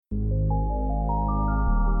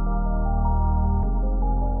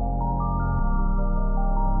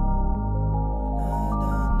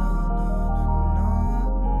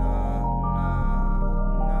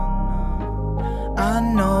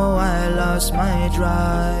lost my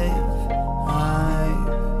drive.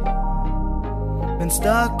 I've been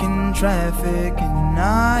stuck in traffic and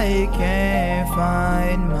I can't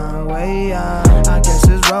find my way out. I guess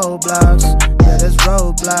it's roadblocks. Yeah, there's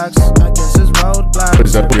roadblocks. I guess it's roadblocks. What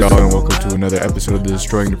is up, y'all, and welcome to another episode of the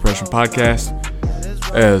Destroying Depression podcast.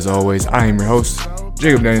 As always, I am your host,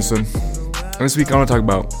 Jacob Danielson. And this week I want to talk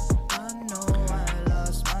about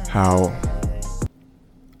how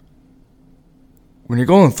when you're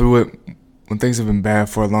going through it, when things have been bad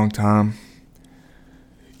for a long time,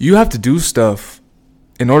 you have to do stuff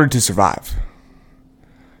in order to survive.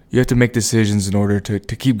 You have to make decisions in order to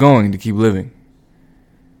keep going, to keep living.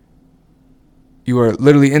 You are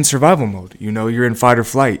literally in survival mode. You know, you're in fight or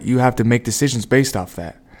flight. You have to make decisions based off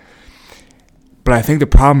that. But I think the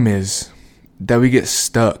problem is that we get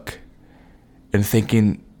stuck in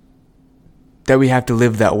thinking that we have to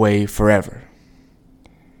live that way forever.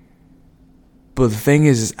 But the thing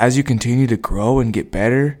is, as you continue to grow and get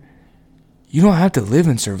better, you don't have to live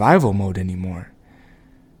in survival mode anymore.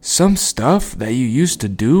 Some stuff that you used to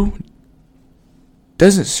do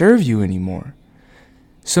doesn't serve you anymore.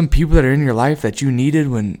 Some people that are in your life that you needed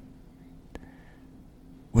when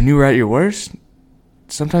you were at your worst,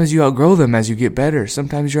 sometimes you outgrow them as you get better.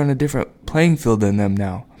 Sometimes you're on a different playing field than them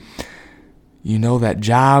now. You know, that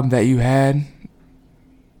job that you had,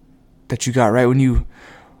 that you got right when you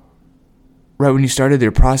started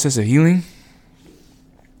your process of healing.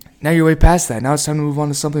 Now you're way past that. Now it's time to move on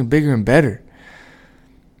to something bigger and better.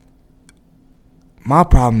 My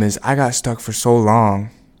problem is I got stuck for so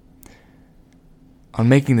long on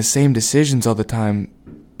making the same decisions all the time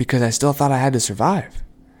because I still thought I had to survive.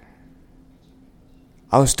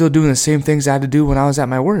 I was still doing the same things I had to do when I was at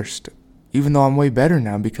my worst, even though I'm way better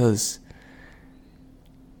now, because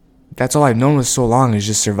that's all I've known for so long is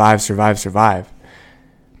just survive.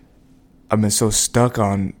 I've been so stuck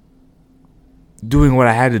on doing what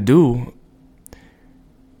I had to do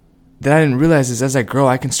that I didn't realize is as I grow,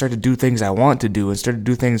 I can start to do things I want to do and start to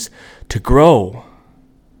do things to grow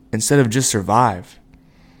instead of just survive.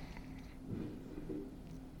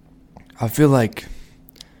 I feel like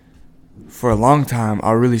for a long time,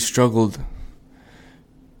 I really struggled,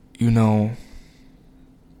 when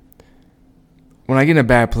I get in a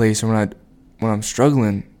bad place or when I'm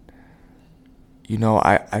struggling,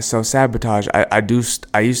 I self-sabotage.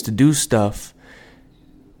 I used to do stuff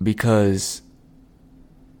because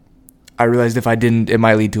I realized if I didn't, it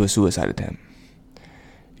might lead to a suicide attempt.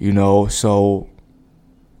 So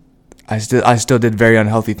I still did very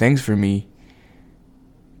unhealthy things for me.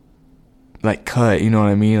 Like cut, you know what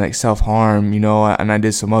I mean? Like self-harm, and I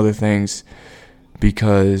did some other things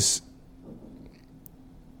because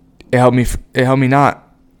it helped me not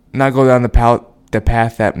go down the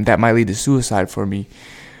path that might lead to suicide for me.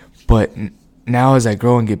 But now as I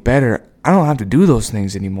grow and get better, I don't have to do those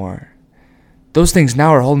things anymore. Those things now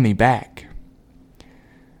are holding me back.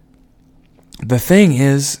 The thing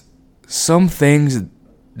is, some things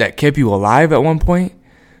that kept you alive at one point,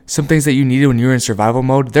 some things that you needed when you were in survival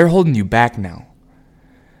mode, they're holding you back now.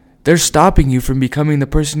 They're stopping you from becoming the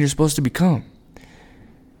person you're supposed to become.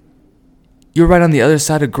 You're right on the other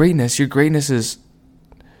side of greatness. Your greatness is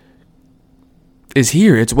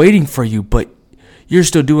here. It's waiting for you, but you're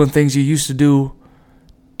still doing things you used to do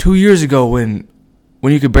 2 years ago when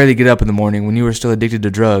you could barely get up in the morning, when you were still addicted to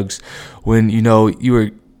drugs, when, you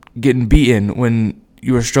were getting beaten, when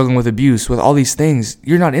you were struggling with abuse, with all these things.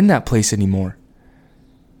 You're not in that place anymore.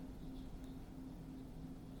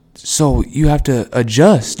 So you have to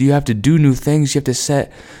adjust. You have to do new things. You have to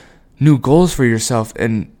set new goals for yourself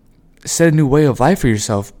and set a new way of life for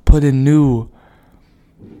yourself. Put in new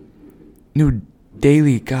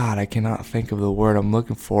daily, God, I cannot think of the word I'm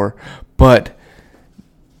looking for, but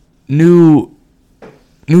new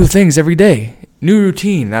things every day. New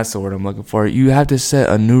routine, that's the word I'm looking for. You have to set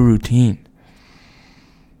a new routine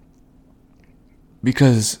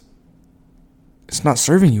because it's not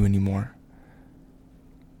serving you anymore.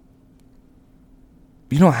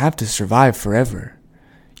 You don't have to survive forever.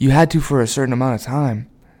 You had to for a certain amount of time.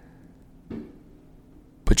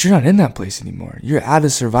 But you're not in that place anymore. You're out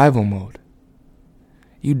of survival mode.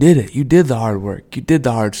 You did it. You did the hard work. You did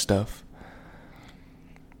the hard stuff.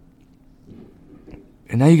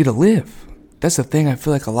 And now you get to live. That's the thing I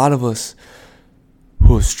feel like a lot of us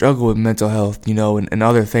who have struggled with mental health, and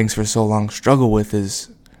other things for so long struggle with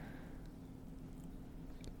is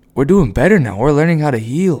we're doing better now. We're learning how to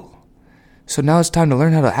heal. So now it's time to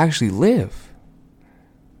learn how to actually live.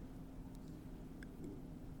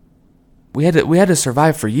 We had to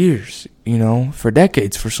survive for years, for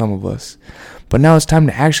decades for some of us. But now it's time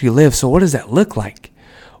to actually live. So what does that look like?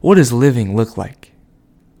 What does living look like?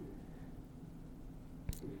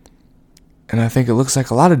 And I think it looks like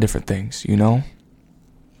a lot of different things, you know?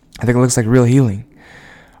 I think it looks like real healing.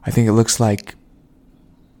 I think it looks like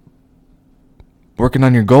working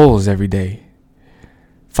on your goals every day.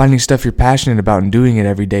 Finding stuff you're passionate about and doing it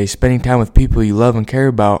every day. Spending time with people you love and care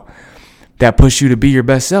about that push you to be your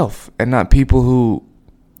best self. And not people who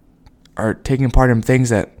are taking part in things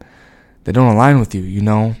that don't align with you, you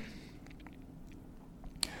know?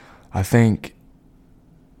 I think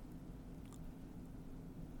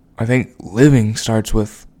living starts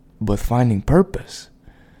with finding purpose.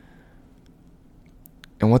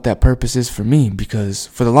 And what that purpose is for me, because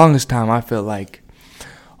for the longest time I felt like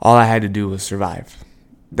all I had to do was survive.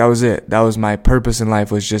 That was it. That was my purpose in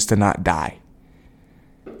life, was just to not die.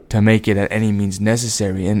 To make it at any means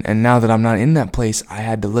necessary. And now that I'm not in that place, I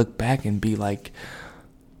had to look back and be like,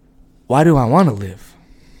 why do I want to live?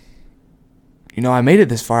 You know, I made it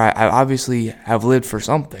this far. I obviously have lived for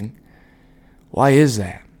something. Why is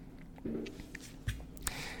that?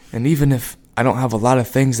 And even if I don't have a lot of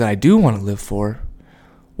things that I do want to live for,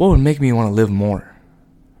 what would make me want to live more?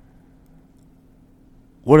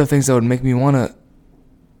 What are things that would make me want to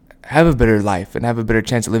have a better life and have a better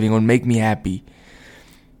chance at living, would make me happy?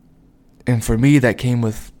 And for me, that came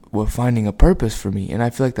with finding a purpose for me. And I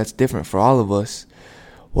feel like that's different for all of us,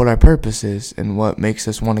 what our purpose is and what makes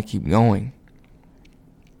us want to keep going.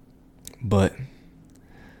 But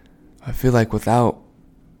I feel like without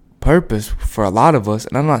purpose for a lot of us,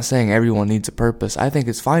 and I'm not saying everyone needs a purpose, I think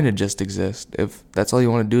it's fine to just exist. If that's all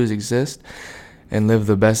you want to do is exist and live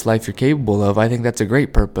the best life you're capable of, I think that's a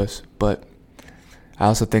great purpose. But I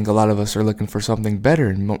also think a lot of us are looking for something better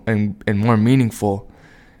and more meaningful.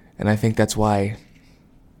 And I think that's why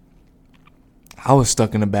I was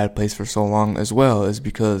stuck in a bad place for so long as well, is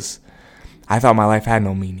because I thought my life had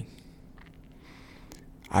no meaning.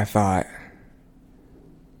 I thought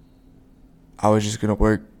I was just going to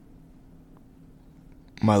work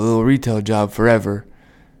my little retail job forever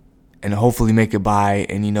and hopefully make it by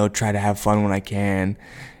and, you know, try to have fun when I can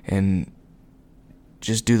and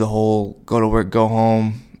just do the whole go to work, go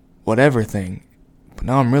home, whatever thing. But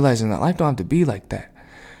now I'm realizing that life don't have to be like that.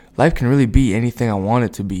 Life can really be anything I want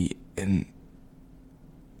it to be. And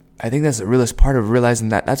I think that's the realest part of realizing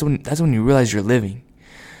that. That's when you realize you're living.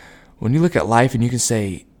 When you look at life and you can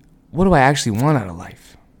say, what do I actually want out of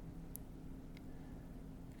life?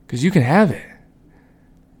 Because you can have it.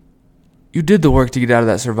 You did the work to get out of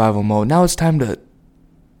that survival mode. Now it's time to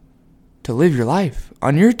live your life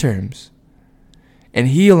on your terms. And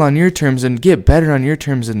heal on your terms and get better on your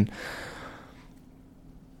terms and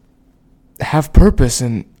have purpose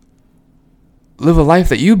and live a life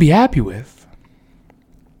that you'd be happy with.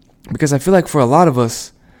 Because I feel like for a lot of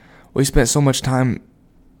us, we spent so much time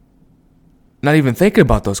not even thinking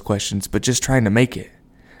about those questions, but just trying to make it.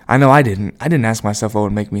 I know I didn't. I didn't ask myself what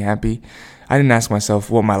would make me happy. I didn't ask myself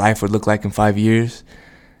what my life would look like in 5 years.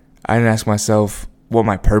 I didn't ask myself what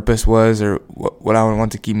my purpose was or what I would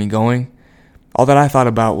want to keep me going. All that I thought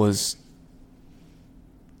about was,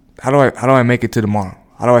 how do I make it to tomorrow?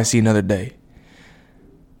 How do I see another day?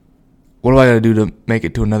 What do I got to do to make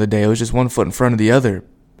it to another day? It was just one foot in front of the other.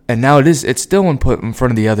 And now it's still one foot in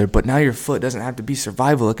front of the other, but now your foot doesn't have to be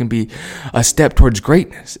survival. It can be a step towards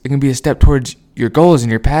greatness. It can be a step towards your goals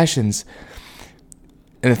and your passions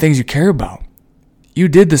and the things you care about. You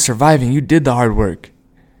did the surviving. You did the hard work.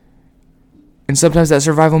 And sometimes that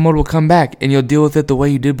survival mode will come back and you'll deal with it the way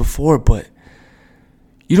you did before, but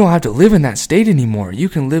you don't have to live in that state anymore. You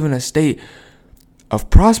can live in a state of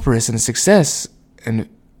prosperous and success and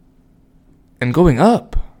going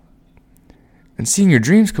up. And seeing your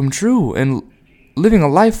dreams come true and living a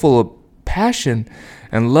life full of passion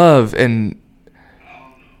and love and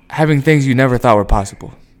having things you never thought were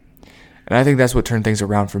possible. And I think that's what turned things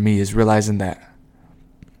around for me, is realizing that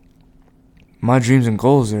my dreams and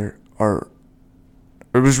goals it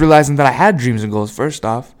was realizing that I had dreams and goals first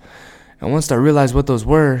off. And once I realized what those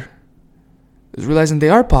were, I was realizing they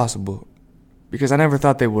are possible, because I never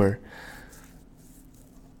thought they were.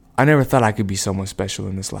 I never thought I could be someone special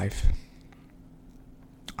in this life.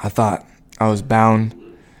 I thought I was bound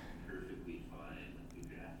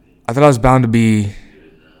to be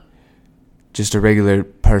just a regular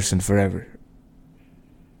person forever.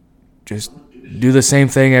 Just do the same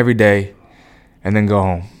thing every day and then go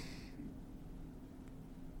home.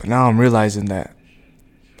 But now I'm realizing that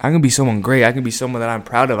I can be someone great. I can be someone that I'm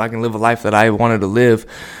proud of. I can live a life that I wanted to live,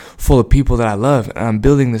 full of people that I love. And I'm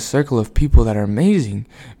building this circle of people that are amazing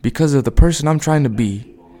because of the person I'm trying to be.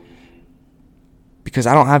 Because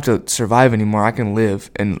I don't have to survive anymore. I can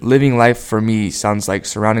live. And living life for me sounds like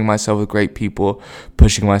surrounding myself with great people,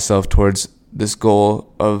 pushing myself towards this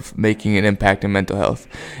goal of making an impact in mental health.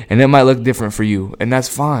 And it might look different for you, and that's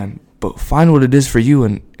fine. But find what it is for you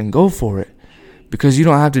and go for it. Because you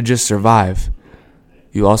don't have to just survive.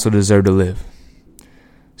 You also deserve to live.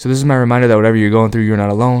 So this is my reminder that whatever you're going through, you're not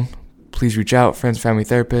alone. Please reach out, friends, family,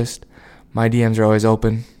 therapist. My DMs are always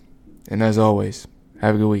open. And as always,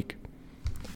 have a good week.